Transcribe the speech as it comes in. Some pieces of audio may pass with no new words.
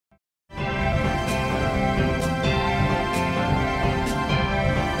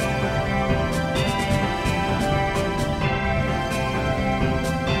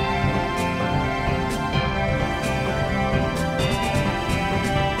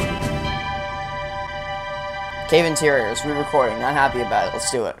Cave Interiors, re-recording, not happy about it, let's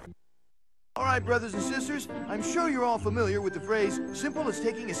do it. Alright, brothers and sisters, I'm sure you're all familiar with the phrase, simple as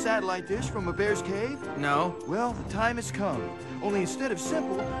taking a satellite dish from a bear's cave? No. Well, the time has come. Only instead of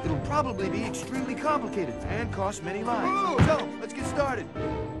simple, it'll probably be extremely complicated and cost many lives. So, let's get started.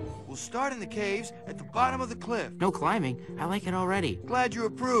 We'll start in the caves at the bottom of the cliff. No climbing. I like it already. Glad you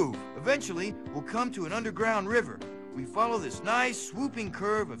approve. Eventually, we'll come to an underground river. We follow this nice, swooping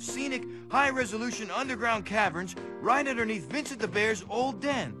curve of scenic, high-resolution underground caverns right underneath Vincent the Bear's old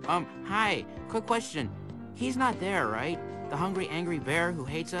den. Hi. Quick question. He's not there, right? The hungry, angry bear who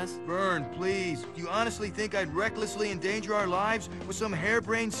hates us? Vern, please. Do you honestly think I'd recklessly endanger our lives with some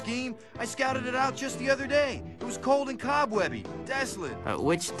harebrained scheme? I scouted it out just the other day. It was cold and cobwebby, desolate.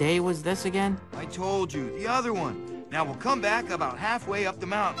 Which day was this again? I told you, the other one. Now we'll come back about halfway up the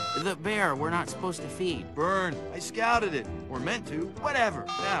mountain. The bear we're not supposed to feed. Vern, I scouted it. Or meant to. Whatever.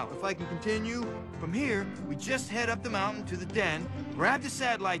 Now, if I can continue, from here, we just head up the mountain to the den, grab the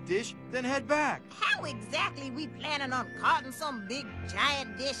satellite dish, then head back. How exactly we planning on carting some big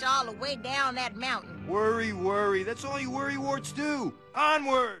giant dish all the way down that mountain? Worry, worry. That's all you worrywarts do.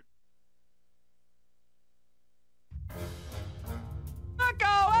 Onward!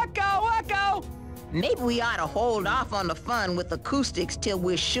 Echo! Maybe we ought to hold off on the fun with acoustics till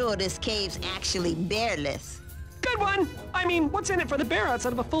we're sure this cave's actually bearless. Good one! I mean, what's in it for the bear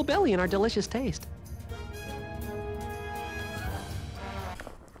outside of a full belly and our delicious taste?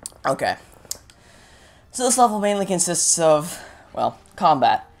 Okay. So this level mainly consists of, well,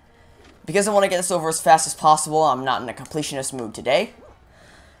 combat. Because I want to get this over as fast as possible, I'm not in a completionist mood today.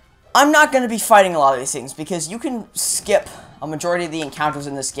 I'm not going to be fighting a lot of these things, because you can skip a majority of the encounters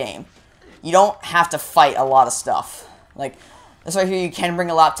in this game. You don't have to fight a lot of stuff. Like, this right here, you can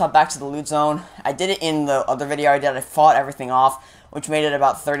bring a laptop back to the loot zone. I did it in the other video I did. I fought everything off, which made it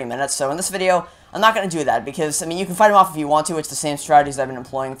about 30 minutes. So in this video, I'm not going to do that, because, I mean, you can fight them off if you want to. It's the same strategies I've been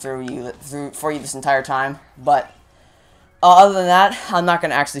employing for you this entire time. But other than that, I'm not going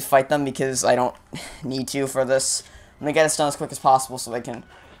to actually fight them, because I don't need to for this. I'm going to get this done as quick as possible so I can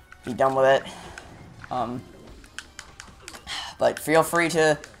be done with it. But feel free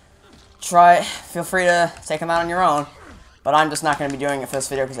to take them out on your own, but I'm just not going to be doing it for this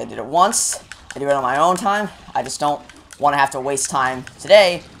video because I did it once. I do it on my own time. I just don't want to have to waste time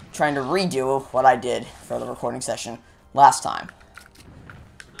today trying to redo what I did for the recording session last time.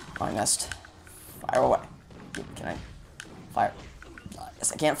 Oh, I missed. Fire away. Can I fire? I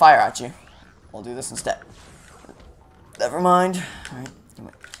guess I can't fire at you. We'll do this instead. Never mind. Alright.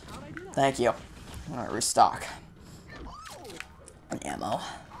 Thank you. I'm going to restock. And ammo.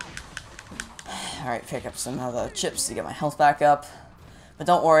 Alright, pick up some of the chips to get my health back up. But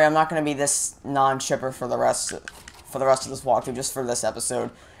don't worry, I'm not going to be this non-chipper for the rest of this walkthrough, just for this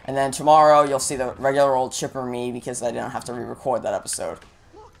episode. And then tomorrow, you'll see the regular old chipper me, because I didn't have to re-record that episode.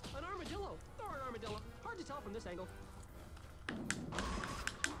 Look, an armadillo. Throw an armadillo. Hard to tell from this angle.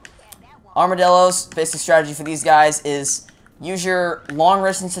 Armadillos, basic strategy for these guys is use your long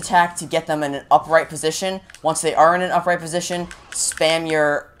distance attack to get them in an upright position. Once they are in an upright position, spam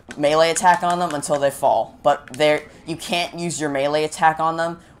your melee attack on them until they fall. But you can't use your melee attack on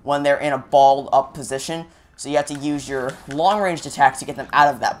them when they're in a balled up position. So you have to use your long-ranged attack to get them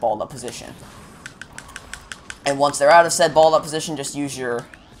out of that balled up position. And once they're out of said balled up position, just use your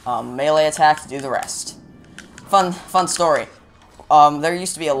melee attack to do the rest. Fun story. There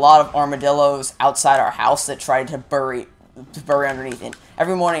used to be a lot of armadillos outside our house that tried to bury underneath it.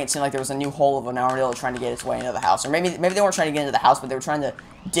 Every morning it seemed like there was a new hole of an armadillo trying to get its way into the house. Or maybe they weren't trying to get into the house, but they were trying to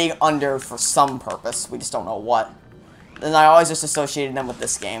dig under for some purpose. We just don't know what. And I always just associated them with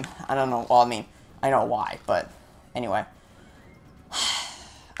this game. I don't know. Well, I mean, I know why, but anyway.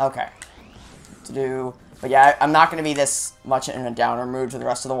 Okay. But yeah, I'm not going to be this much in a downer mood for the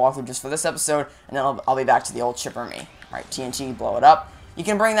rest of the walkthrough just for this episode, and then I'll be back to the old chipper me. Alright, TNT, blow it up. You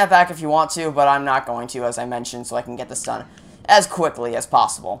can bring that back if you want to, but I'm not going to, as I mentioned, so I can get this done as quickly as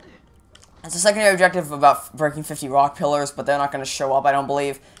possible. It's a secondary objective about breaking 50 rock pillars, but they're not going to show up, I don't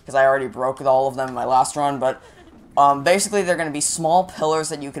believe, because I already broke all of them in my last run, but basically they're going to be small pillars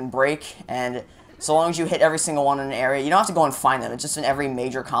that you can break, and so long as you hit every single one in an area, you don't have to go and find them, it's just in every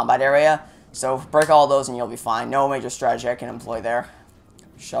major combat area, so break all those and you'll be fine. No major strategy I can employ there.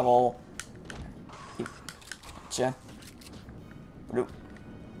 Shovel. Gotcha.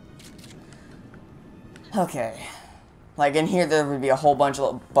 Okay. Like, in here, there would be a whole bunch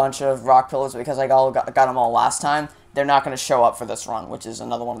of rock pillars, because I got them all last time. They're not going to show up for this run, which is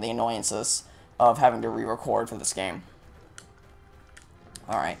another one of the annoyances of having to re-record for this game.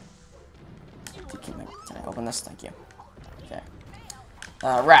 Alright. Can I open this? Thank you. Okay.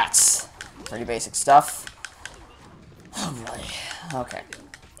 Rats. Pretty basic stuff. Oh boy. Okay.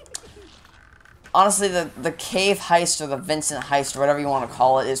 Honestly, the cave heist or the Vincent heist or whatever you want to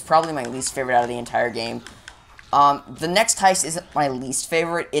call it is probably my least favorite out of the entire game. The next heist isn't my least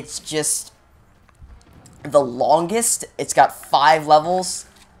favorite. It's just the longest. It's got 5 levels,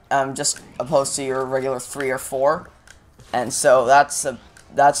 just opposed to your regular 3 or 4. And so that's a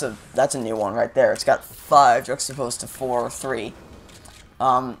new one right there. It's got 5 juxtaposed to 4 or 3.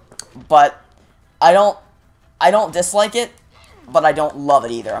 But I don't dislike it, but I don't love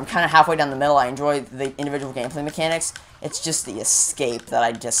it either. I'm kind of halfway down the middle. I enjoy the individual gameplay mechanics. It's just the escape that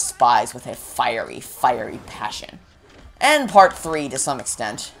I despise with a fiery, fiery passion. And part 3 to some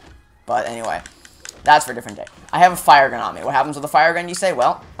extent. But anyway, that's for a different day. I have a fire gun on me. What happens with a fire gun, you say?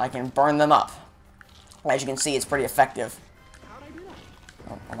 Well, I can burn them up. As you can see, it's pretty effective.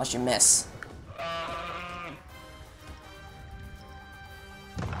 Oh, unless you miss.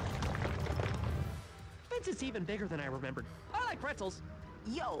 Vincent's even bigger than I remembered. I like pretzels.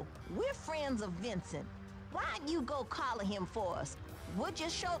 Yo, we're friends of Vincent. Why'd you go calling him for us? We're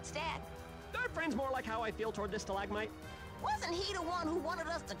just short stacked. Our friend's more like how I feel toward this stalagmite. Wasn't he the one who wanted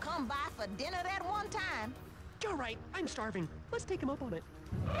us to come by for dinner that one time? You're right. I'm starving. Let's take him up on it.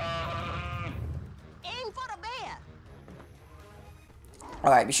 Aim for the bear.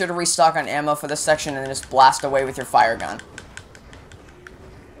 Alright, be sure to restock on ammo for this section and then just blast away with your fire gun.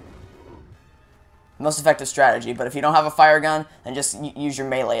 Most effective strategy, but if you don't have a fire gun, then just use your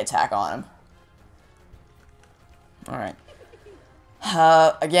melee attack on him. Alright.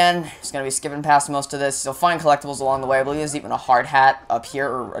 Again, just gonna be skipping past most of this. You'll find collectibles along the way. I believe there's even a hard hat up here,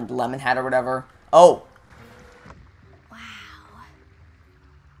 or a lemon hat or whatever. Oh! Wow.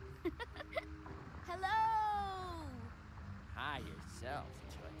 Hello! Hi yourself,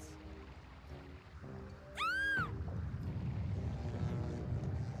 Toots.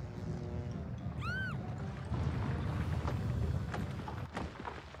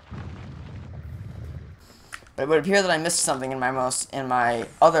 But it would appear that I missed something in my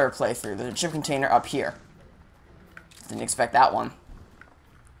other playthrough. There's a chip container up here. Didn't expect that one.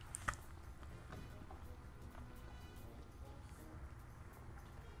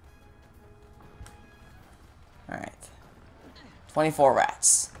 Alright. 24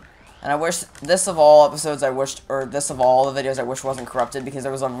 rats. And I wish, this of all episodes I wished, or this of all the videos I wish wasn't corrupted, because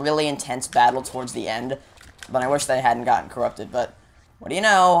there was a really intense battle towards the end. But I wish they hadn't gotten corrupted, but what do you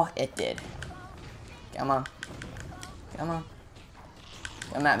know? It did. Come on. Come on.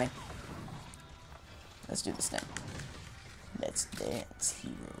 Come at me. Let's do this thing. Let's dance,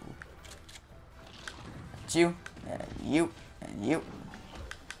 hero. It's you, and you, and you,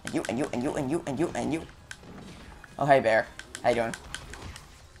 and you, and you, and you, and you, and you, and you. Oh, hey, bear. How you doing?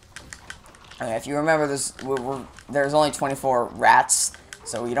 Okay, if you remember, there's only 24 rats,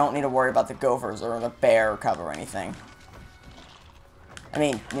 so you don't need to worry about the gophers or the bear cub or anything. I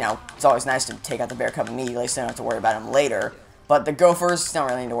mean, you know, it's always nice to take out the bear cub immediately so you don't have to worry about him later. But the gophers, don't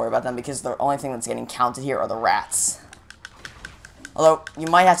really need to worry about them because the only thing that's getting counted here are the rats. Although, you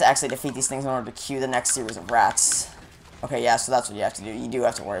might have to actually defeat these things in order to queue the next series of rats. Okay, yeah, so that's what you have to do. You do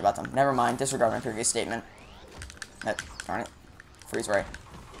have to worry about them. Never mind, disregard my previous statement. Darn it. Freeze ray.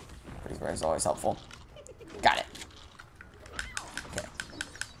 Freeze ray is always helpful. Got it. Okay.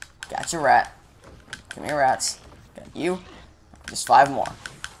 Got your rat. Come here, rats. Got you. Just 5 more.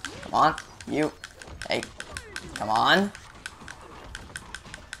 Come on. You. Hey. Come on.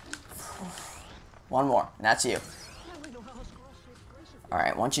 1 more. And that's you.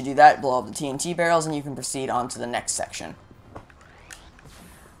 Alright, once you do that, blow up the TNT barrels and you can proceed on to the next section.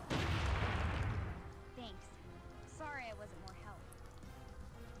 Thanks. Sorry I wasn't more help.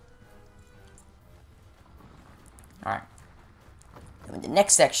 Alright. In the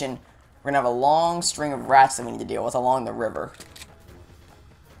next section, we're going to have a long string of rats that we need to deal with along the river.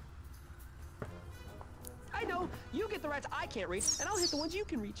 I know. You get the rats I can't reach, and I'll hit the ones you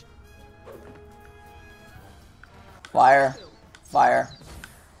can reach. Fire. Fire.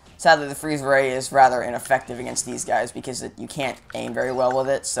 Sadly, the freeze ray is rather ineffective against these guys because you can't aim very well with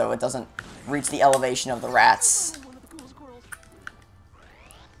it, so it doesn't reach the elevation of the rats.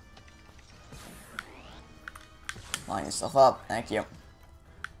 Line yourself up. Thank you.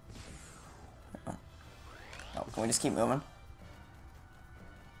 Oh, can we just keep moving?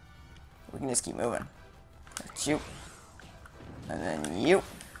 We can just keep moving. That's you. And then you.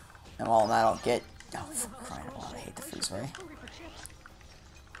 And while that'll get... Oh, for crying out loud, I hate the freeze ray.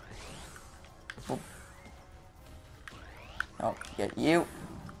 Oop. Oh, get you.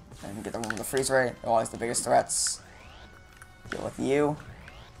 And get the one with the freeze ray. They're always the biggest threats. Deal with you.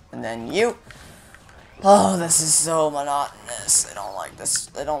 And then you. Oh, this is so monotonous. I don't like this.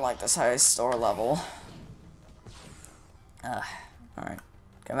 I don't like this high store level. Alright.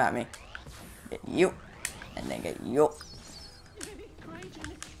 Come at me. Get you. And then get you.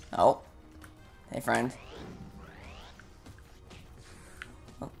 Oh. Hey, friend.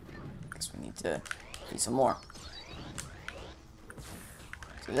 Oh. Guess we need to do some more.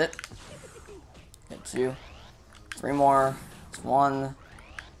 That's it. Get 2. 3 more. That's 1.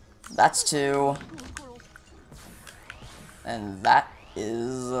 That's 2. And that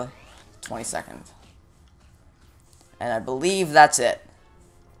is 22nd. And I believe that's it.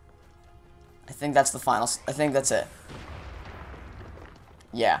 I think that's the final. I think that's it.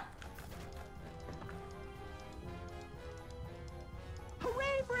 Yeah.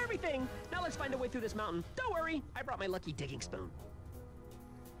 Hooray for everything! Now let's find a way through this mountain. Don't worry, I brought my lucky digging spoon.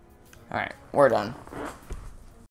 Alright, we're done.